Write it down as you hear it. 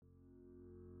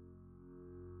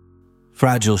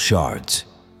Fragile Shards,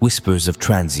 Whispers of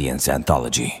Transience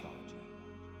Anthology.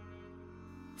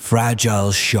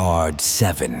 Fragile Shard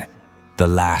 7, The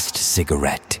Last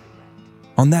Cigarette.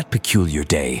 On that peculiar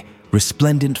day,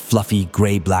 resplendent, fluffy,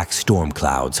 gray-black storm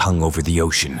clouds hung over the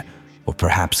ocean, or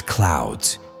perhaps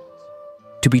clouds.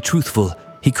 To be truthful,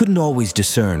 he couldn't always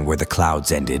discern where the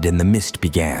clouds ended and the mist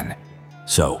began.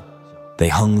 So, they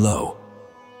hung low.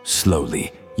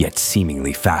 Slowly, yet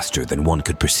seemingly faster than one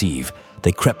could perceive,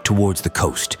 they crept towards the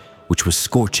coast, which was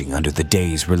scorching under the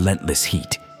day's relentless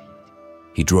heat.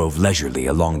 He drove leisurely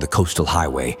along the coastal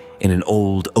highway in an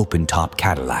old, open-top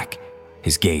Cadillac,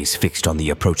 his gaze fixed on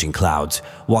the approaching clouds,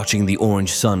 watching the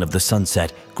orange sun of the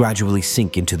sunset gradually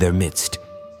sink into their midst.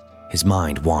 His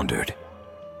mind wandered.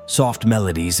 Soft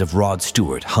melodies of Rod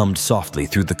Stewart hummed softly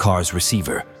through the car's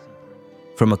receiver.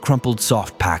 From a crumpled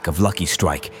soft pack of Lucky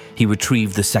Strike, he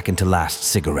retrieved the second-to-last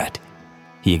cigarette.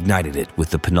 He ignited it with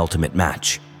the penultimate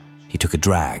match. He took a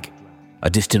drag. A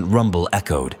distant rumble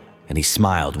echoed, and he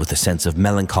smiled with a sense of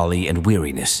melancholy and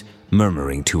weariness,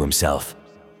 murmuring to himself,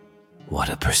 "What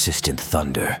a persistent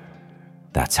thunder.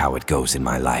 That's how it goes in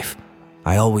my life.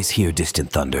 I always hear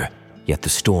distant thunder, yet the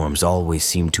storms always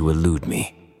seem to elude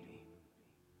me."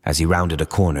 As he rounded a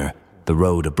corner, the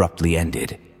road abruptly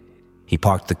ended. He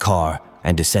parked the car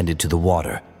and descended to the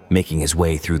water, making his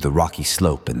way through the rocky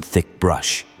slope and thick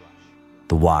brush.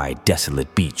 The wide,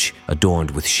 desolate beach,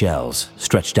 adorned with shells,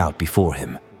 stretched out before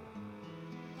him.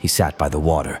 He sat by the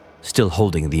water, still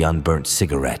holding the unburnt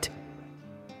cigarette.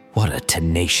 What a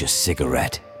tenacious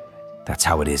cigarette. That's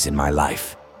how it is in my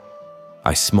life.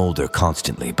 I smolder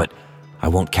constantly, but I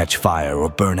won't catch fire or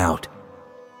burn out.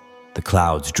 The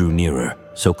clouds drew nearer,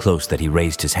 so close that he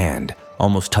raised his hand,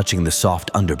 almost touching the soft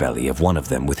underbelly of one of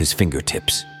them with his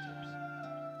fingertips.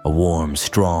 A warm,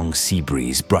 strong sea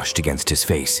breeze brushed against his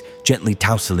face, gently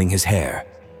tousling his hair.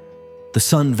 The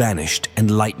sun vanished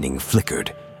and lightning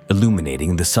flickered,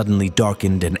 illuminating the suddenly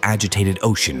darkened and agitated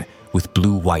ocean with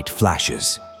blue-white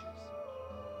flashes.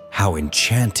 How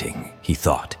enchanting, he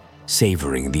thought,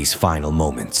 savoring these final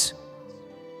moments.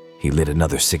 He lit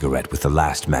another cigarette with the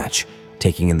last match,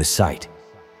 taking in the sight.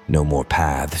 No more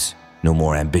paths, no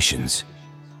more ambitions.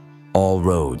 All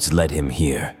roads led him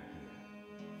here.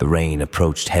 The rain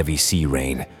approached heavy sea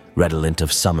rain, redolent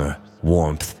of summer,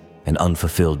 warmth, and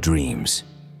unfulfilled dreams.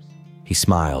 He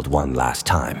smiled one last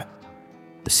time.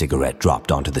 The cigarette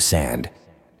dropped onto the sand.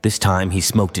 This time he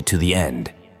smoked it to the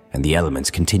end, and the elements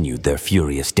continued their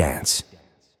furious dance.